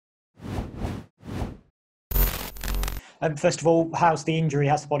First of all, how's the injury?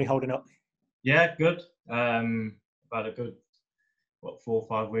 How's the body holding up? Yeah, good. About a good 4 or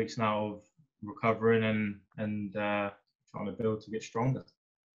 5 weeks now of recovering and trying to build to get stronger.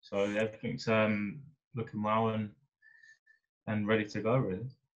 So everything's looking well and ready to go really.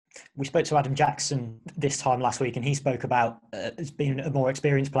 We spoke to Adam Jackson this time last week, and he spoke about as being a more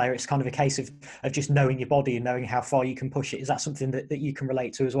experienced player. It's kind of a case of just knowing your body and knowing how far you can push it. Is that something that you can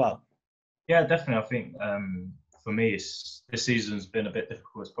relate to as well? Yeah, definitely. I think for me, this season's been a bit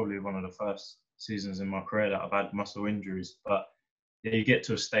difficult. It's probably one of the first seasons in my career that I've had muscle injuries. But yeah, you get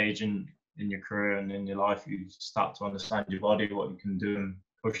to a stage in your career and in your life, you start to understand your body, what you can do, and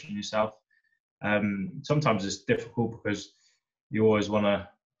pushing yourself. Sometimes it's difficult because you always want to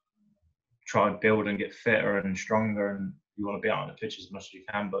try and build and get fitter and stronger, and you want to be out on the pitch as much as you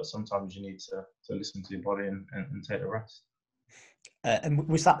can. But sometimes you need to listen to your body and take the rest. And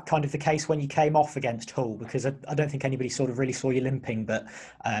was that kind of the case when you came off against Hull? Because I don't think anybody sort of really saw you limping, but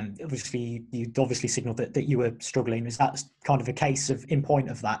obviously you obviously signalled that you were struggling. Is that kind of a case of in point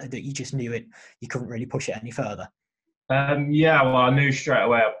of that you just knew it, you couldn't really push it any further? Yeah, well, I knew straight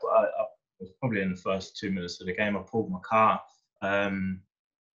away. I was probably in the first 2 minutes of the game. I pulled my calf.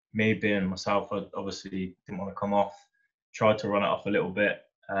 Me being myself, I obviously didn't want to come off. Tried to run it off a little bit.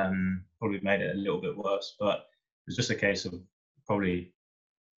 Probably made it a little bit worse, but it was just a case of probably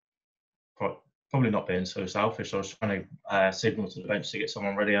not being so selfish. I was trying to signal to the bench to get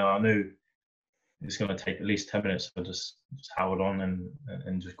someone ready, and I knew it's going to take at least 10 minutes. So I just held on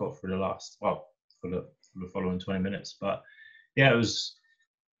and just got through for the following 20 minutes. But yeah, it was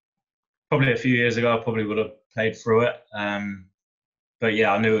probably a few years ago. I probably would have played through it. But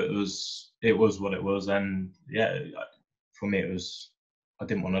yeah, I knew it was what it was, and yeah, for me it was. I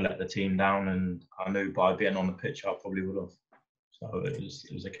didn't want to let the team down, and I knew by being on the pitch, I probably would have. So it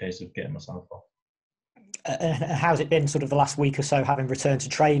was a case of getting myself off. How's it been sort of the last week or so, having returned to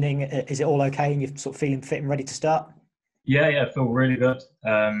training? Is it all okay and you're sort of feeling fit and ready to start? Yeah, I feel really good.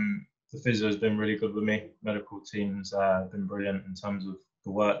 The physio has been really good with me. Medical team's been brilliant in terms of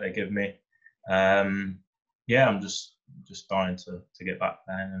the work they give me. Yeah, I'm just dying to get back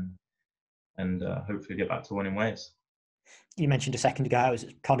there and hopefully get back to winning ways. You mentioned a second ago, it was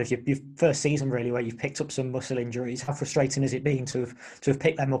kind of your first season really where you've picked up some muscle injuries. How frustrating has it been to have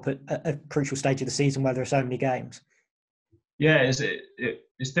picked them up at a crucial stage of the season where there are so many games? Yeah,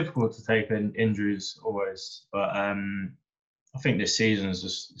 it's difficult to take in injuries always, but I think this season is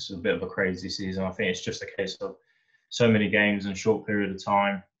just a bit of a crazy season. I think it's just a case of so many games in a short period of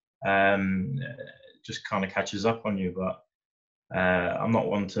time. It just kind of catches up on you, but I'm not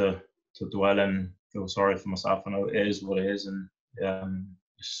one to dwell and feel sorry for myself. I know it is what it is, and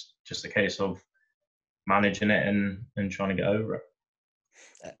it's just a case of managing it and trying to get over it.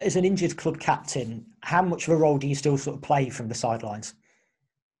 As an injured club captain, how much of a role do you still sort of play from the sidelines?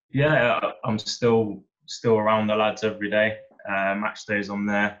 Yeah, I'm still around the lads every day. Match days on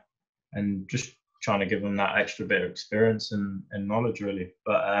there, and just trying to give them that extra bit of experience and knowledge really.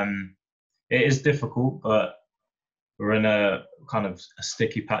 But it is difficult, but we're in a kind of a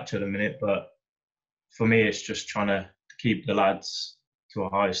sticky patch at the minute. But for me, it's just trying to keep the lads to a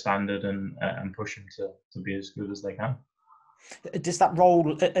high standard and push them to be as good as they can. Does that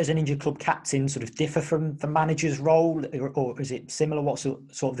role as an injured club captain sort of differ from the manager's role, or is it similar? What sort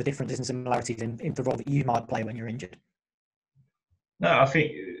of the differences and similarities in the role that you might play when you're injured? No, I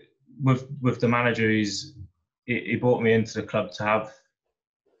think with the manager, he brought me into the club to have.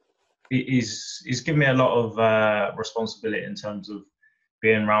 He's given me a lot of responsibility in terms of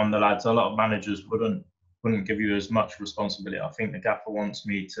being around the lads. A lot of managers wouldn't give you as much responsibility. I think the gaffer wants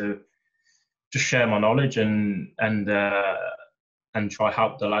me to just share my knowledge and try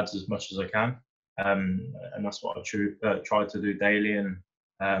help the lads as much as I can. And that's what I try to do daily. And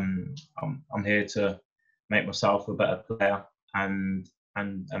I'm here to make myself a better player and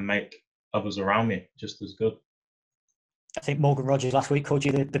make others around me just as good. I think Morgan Rogers last week called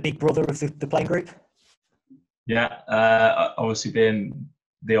you the big brother of the playing group. Yeah, obviously being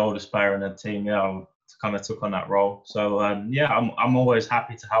the oldest player in the team, yeah, I kind of took on that role. So yeah, I'm always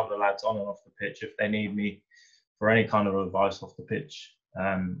happy to help the lads on and off the pitch if they need me for any kind of advice off the pitch.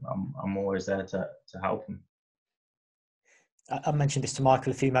 I'm always there to help them. I mentioned this to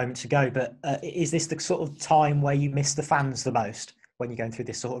Michael a few moments ago, but is this the sort of time where you miss the fans the most when you're going through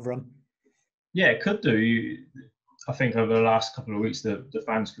this sort of run? Yeah, it could do. I think over the last couple of weeks, the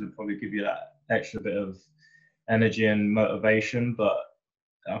fans could probably give you that extra bit of energy and motivation. But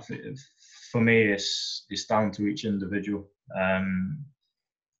I think for me, it's down to each individual. I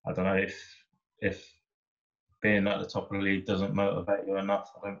don't know if being at the top of the league doesn't motivate you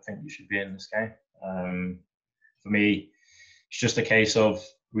enough. I don't think you should be in this game. for me, it's just a case of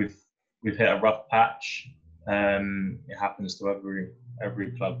we've hit a rough patch. It happens to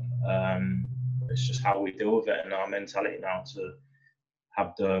every club. It's just how we deal with it and our mentality now to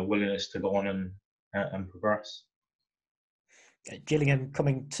have the willingness to go on and progress. Gillingham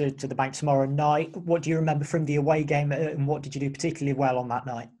coming to the bank tomorrow night. What do you remember from the away game, and what did you do particularly well on that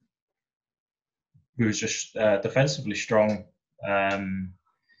night? We was just defensively strong.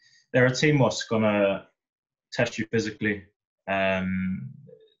 They're a team that's gonna test you physically. They're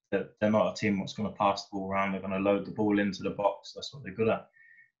not a team that's going to pass the ball around. They're going to load the ball into the box. That's what they're good at.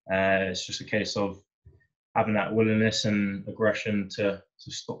 It's just a case of having that willingness and aggression to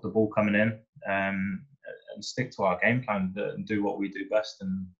stop the ball coming in, and stick to our game plan and do what we do best.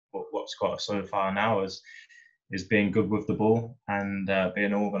 And what's got us so far now is being good with the ball and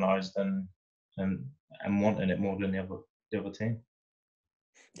being organised and wanting it more than the other team.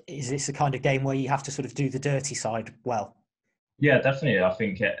 Is this the kind of game where you have to sort of do the dirty side well? Yeah, definitely. I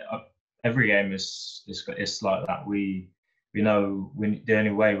think every game is like that. We know the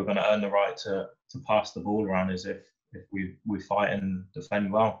only way we're going to earn the right to pass the ball around is if we fight and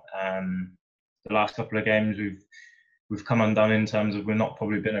defend well. The last couple of games we've come undone in terms of we've not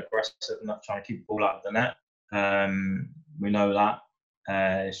probably been aggressive and not trying to keep the ball out of the net. We know that.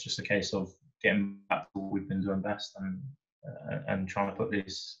 It's just a case of getting back to what we've been doing best and trying to put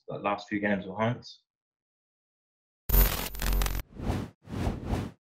these last few games behind us.